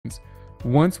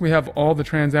Once we have all the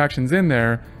transactions in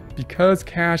there, because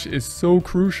cash is so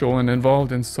crucial and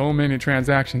involved in so many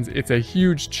transactions, it's a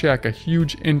huge check, a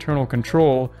huge internal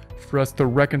control for us to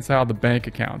reconcile the bank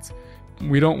accounts.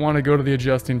 We don't want to go to the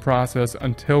adjusting process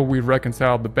until we've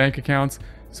reconciled the bank accounts.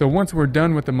 So once we're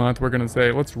done with the month, we're going to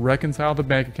say, let's reconcile the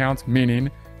bank accounts, meaning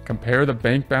compare the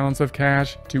bank balance of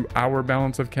cash to our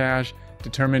balance of cash,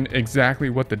 determine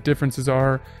exactly what the differences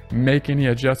are, make any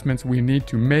adjustments we need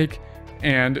to make,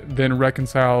 and then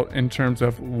reconcile in terms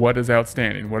of what is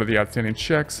outstanding. What are the outstanding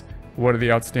checks? What are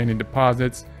the outstanding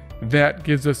deposits? That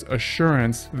gives us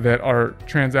assurance that our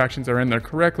transactions are in there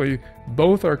correctly,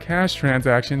 both our cash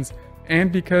transactions,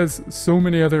 and because so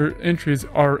many other entries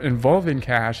are involving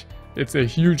cash, it's a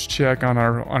huge check on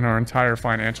our entire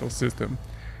financial system.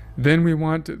 Then we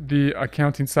want the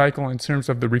accounting cycle in terms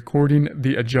of the recording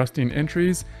the adjusting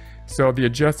entries. So the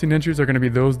adjusting entries are going to be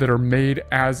those that are made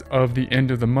as of the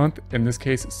end of the month, in this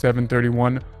case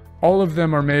 7/31. All of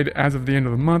them are made as of the end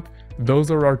of the month.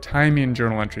 Those are our timing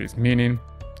journal entries, meaning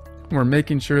we're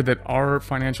making sure that our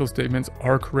financial statements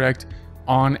are correct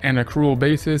on an accrual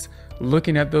basis,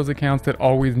 looking at those accounts that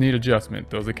always need adjustment.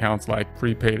 Those accounts like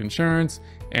prepaid insurance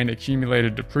and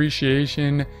accumulated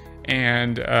depreciation,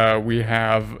 and we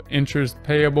have interest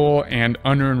payable and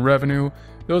unearned revenue.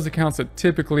 Those accounts that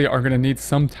typically are going to need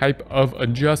some type of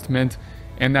adjustment,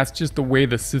 and that's just the way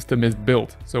the system is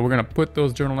built. So we're going to put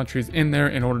those journal entries in there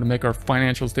in order to make our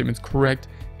financial statements correct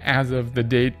as of the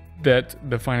date that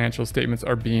the financial statements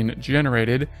are being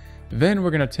generated. Then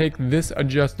we're going to take this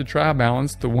adjusted trial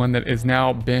balance, the one that has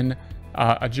now been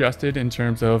adjusted in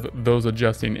terms of those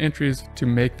adjusting entries, to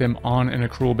make them on an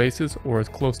accrual basis or as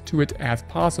close to it as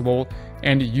possible,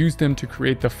 and use them to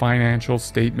create the financial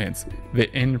statements,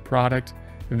 the end product.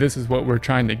 This is what we're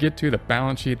trying to get to: the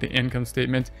balance sheet, the income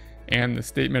statement, and the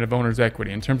statement of owner's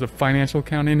equity. In terms of financial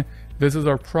accounting, this is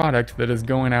our product that is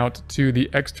going out to the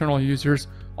external users.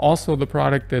 Also the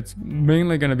product that's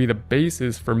mainly going to be the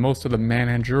basis for most of the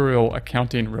managerial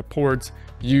accounting reports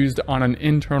used on an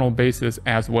internal basis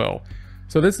as well.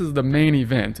 So this is the main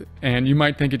event, and you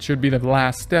might think it should be the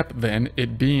last step then,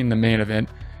 it being the main event,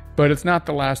 but it's not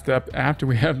the last step. After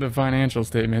we have the financial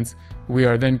statements, we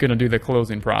are then going to do the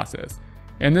closing process.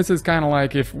 And this is kind of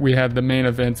like if we had the main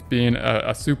events being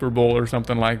a Super Bowl or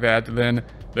something like that, then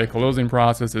the closing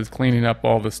process is cleaning up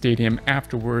all the stadium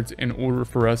afterwards in order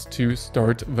for us to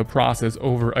start the process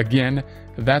over again.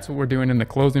 That's what we're doing in the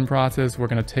closing process. We're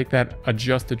going to take that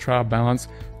adjusted trial balance,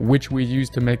 which we use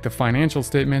to make the financial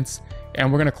statements,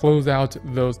 and we're going to close out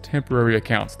those temporary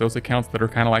accounts, those accounts that are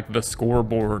kind of like the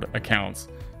scoreboard accounts.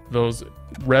 Those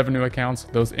revenue accounts,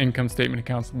 those income statement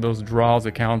accounts, those draws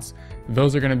accounts,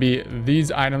 those are going to be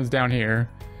these items down here.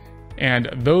 And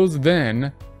those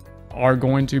then are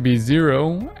going to be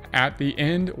zero at the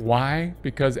end. Why?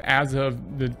 Because as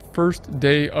of the first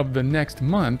day of the next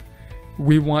month,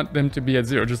 we want them to be at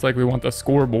zero, just like we want the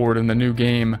scoreboard in the new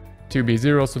game to be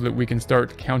zero, so that we can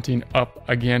start counting up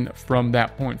again from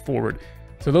that point forward.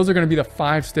 So those are going to be the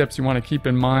 5 steps you want to keep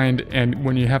in mind. And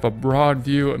when you have a broad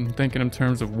view and thinking in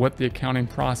terms of what the accounting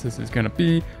process is going to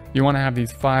be, you want to have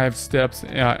these 5 steps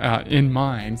in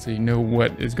mind, so you know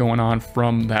what is going on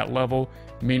from that level,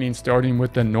 meaning starting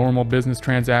with the normal business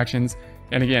transactions.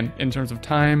 And again, in terms of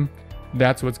time,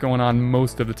 that's what's going on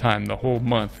most of the time, the whole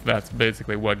month. That's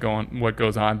basically what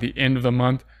goes on. The end of the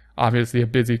month, obviously a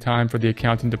busy time for the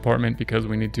accounting department, because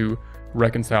we need to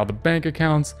reconcile the bank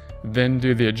accounts, then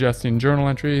do the adjusting journal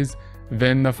entries,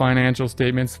 then the financial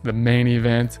statements, the main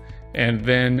event, and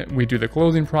then we do the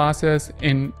closing process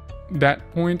in that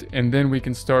point, and then we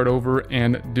can start over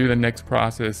and do the next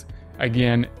process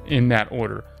again in that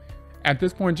order. At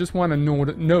this point, just want to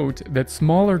note that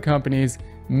smaller companies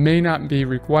may not be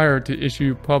required to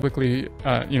issue publicly,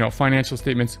 financial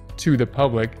statements to the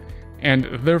public, and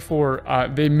therefore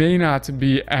they may not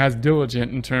be as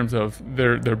diligent in terms of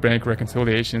their bank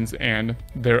reconciliations and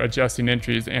their adjusting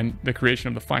entries and the creation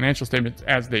of the financial statements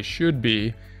as they should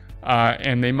be,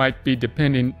 and they might be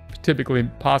depending typically,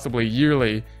 possibly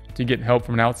yearly, to get help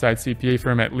from an outside CPA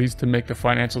firm, at least to make the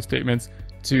financial statements,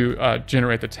 to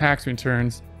generate the tax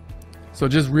returns. So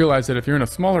just realize that if you're in a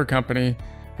smaller company,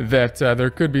 that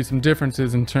there could be some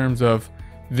differences in terms of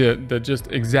the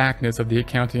just exactness of the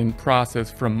accounting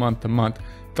process from month to month.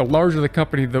 The larger the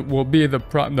company that will be,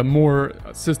 the more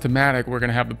systematic we're going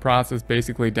to have the process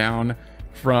basically down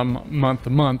from month to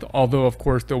month, although of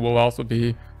course there will also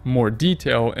be more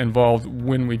detail involved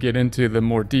when we get into the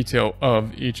more detail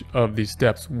of each of these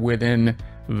steps within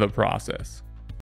the process.